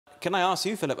can I ask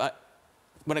you, Philip,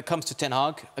 when it comes to Ten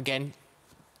Hag, again,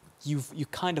 you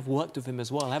kind of worked with him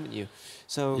as well, haven't you?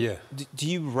 So yeah. Do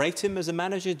you rate him as a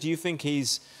manager? Do you think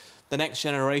he's the next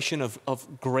generation of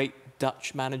great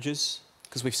Dutch managers?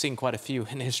 Because we've seen quite a few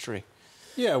in history.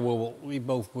 Yeah, well, we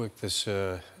both worked as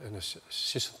an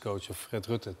assistant coach of Fred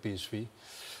Rutte at PSV.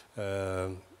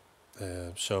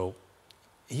 So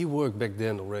he worked back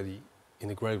then already in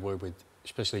a great way with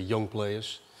especially young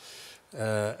players.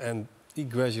 And he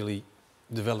gradually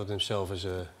developed himself as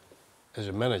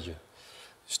a manager,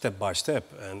 step by step.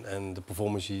 And the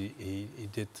performance he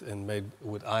did and made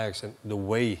with Ajax and the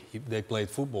way they played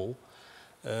football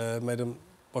made him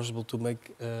possible to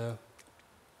make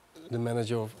the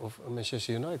manager of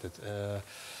Manchester United.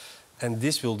 And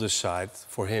this will decide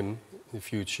for him in the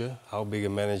future how big a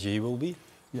manager he will be.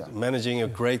 Yeah. Managing a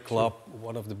great club,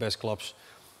 one of the best clubs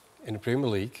in the Premier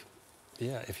League,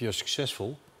 yeah, if you're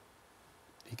successful,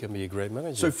 he can be a great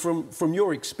manager. So from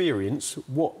your experience,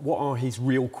 what are his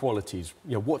real qualities?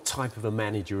 You know, what type of a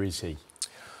manager is he?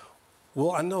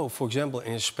 Well, I know, for example,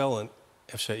 in his spell in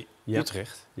FC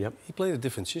Utrecht, he played a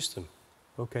different system.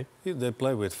 Okay. They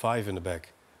play with 5 in the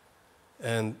back.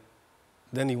 And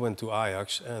then he went to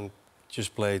Ajax and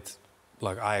just played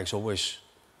like Ajax always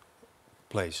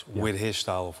plays, with his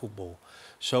style of football.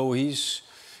 So he's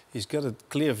got a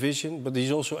clear vision, but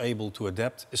he's also able to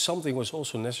adapt. Something was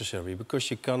also necessary because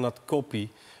you cannot copy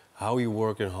how you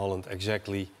work in Holland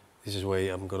exactly. This is the way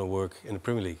I'm going to work in the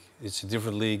Premier League. It's a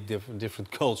different league,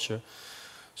 different culture.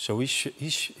 So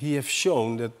he has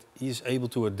shown that he is able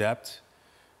to adapt.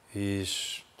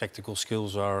 His tactical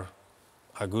skills are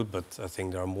good, but I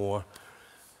think there are more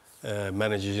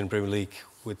managers in the Premier League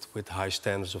with high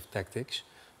standards of tactics.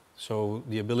 So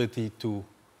the ability to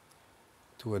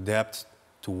adapt,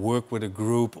 to work with a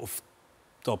group of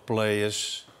top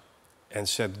players and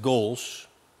set goals,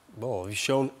 well, he's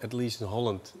shown at least in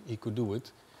Holland he could do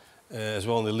it, as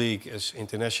well in the league as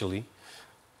internationally.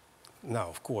 Now,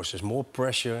 of course, there's more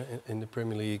pressure in the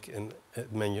Premier League and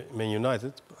at Man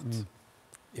United, but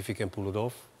if he can pull it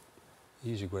off,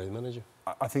 he's a great manager.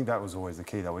 I think that was always the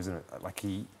key, though, isn't it? Like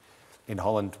in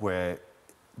Holland, where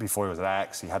before he was at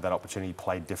Ajax, he had that opportunity,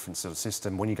 played different sort of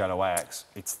system. When you go to Ajax,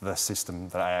 it's the system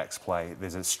that Ajax play.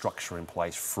 There's a structure in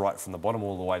place right from the bottom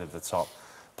all the way to the top.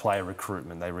 Player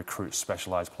recruitment, they recruit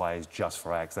specialised players just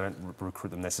for Ajax. They don't recruit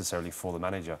them necessarily for the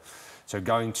manager. So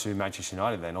going to Manchester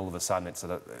United, then all of a sudden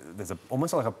there's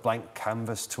almost like a blank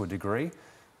canvas to a degree,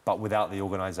 but without the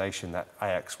organisation that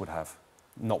Ajax would have.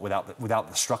 Not without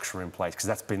the structure in place, because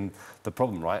that's been the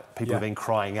problem, right? People have been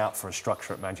crying out for a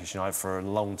structure at Manchester United for a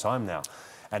long time now.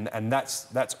 And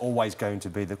that's always going to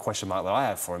be the question mark that I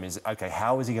have for him is, OK,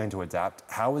 how is he going to adapt?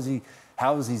 How is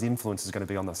his influence going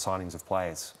to be on the signings of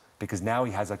players? Because now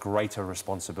he has a greater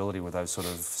responsibility with those sort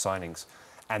of signings.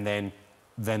 And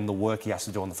then the work he has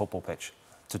to do on the football pitch,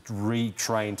 to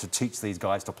retrain, to teach these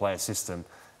guys to play a system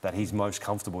that he's most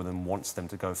comfortable with and wants them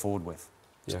to go forward with.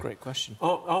 It's a great question.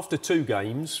 After 2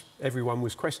 games, everyone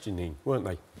was questioning, weren't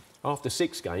they? After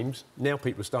 6 games, now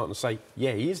people are starting to say,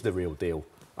 yeah, he is the real deal.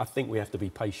 I think we have to be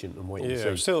patient and wait and see.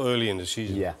 Yeah, still early in the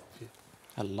season. Yeah.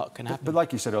 A lot can happen. But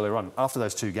like you said earlier on, after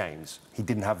those 2 games, he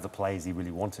didn't have the players he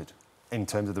really wanted in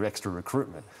terms of the extra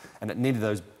recruitment. And it needed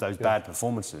those bad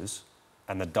performances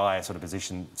and the dire sort of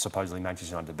position supposedly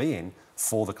Manchester United to be in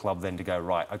for the club then to go,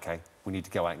 right, OK, we need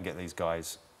to go out and get these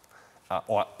guys.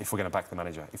 Or if we're going to back the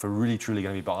manager, if we're really truly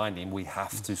going to be behind him, we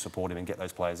have to support him and get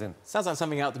those players in. Sounds like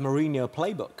something out the Mourinho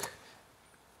playbook.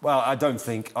 Well, I don't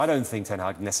think Ten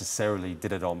Hag necessarily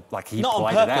did it on like he Not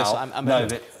played on purpose, it out. No,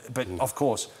 but of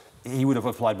course he would have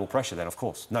applied more pressure then. Of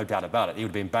course, no doubt about it. He would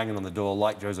have been banging on the door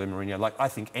like Jose Mourinho, like I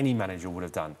think any manager would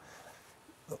have done.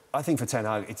 I think for Ten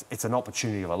Hag, it's an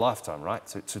opportunity of a lifetime, right?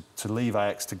 To leave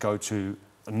Ajax to go to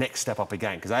the next step up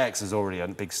again, because Ajax is already a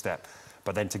big step,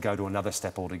 but then to go to another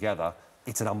step altogether,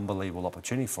 it's an unbelievable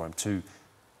opportunity for him to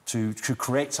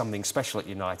create something special at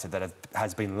United that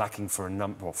has been lacking for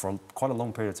quite a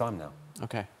long period of time now.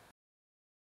 OK.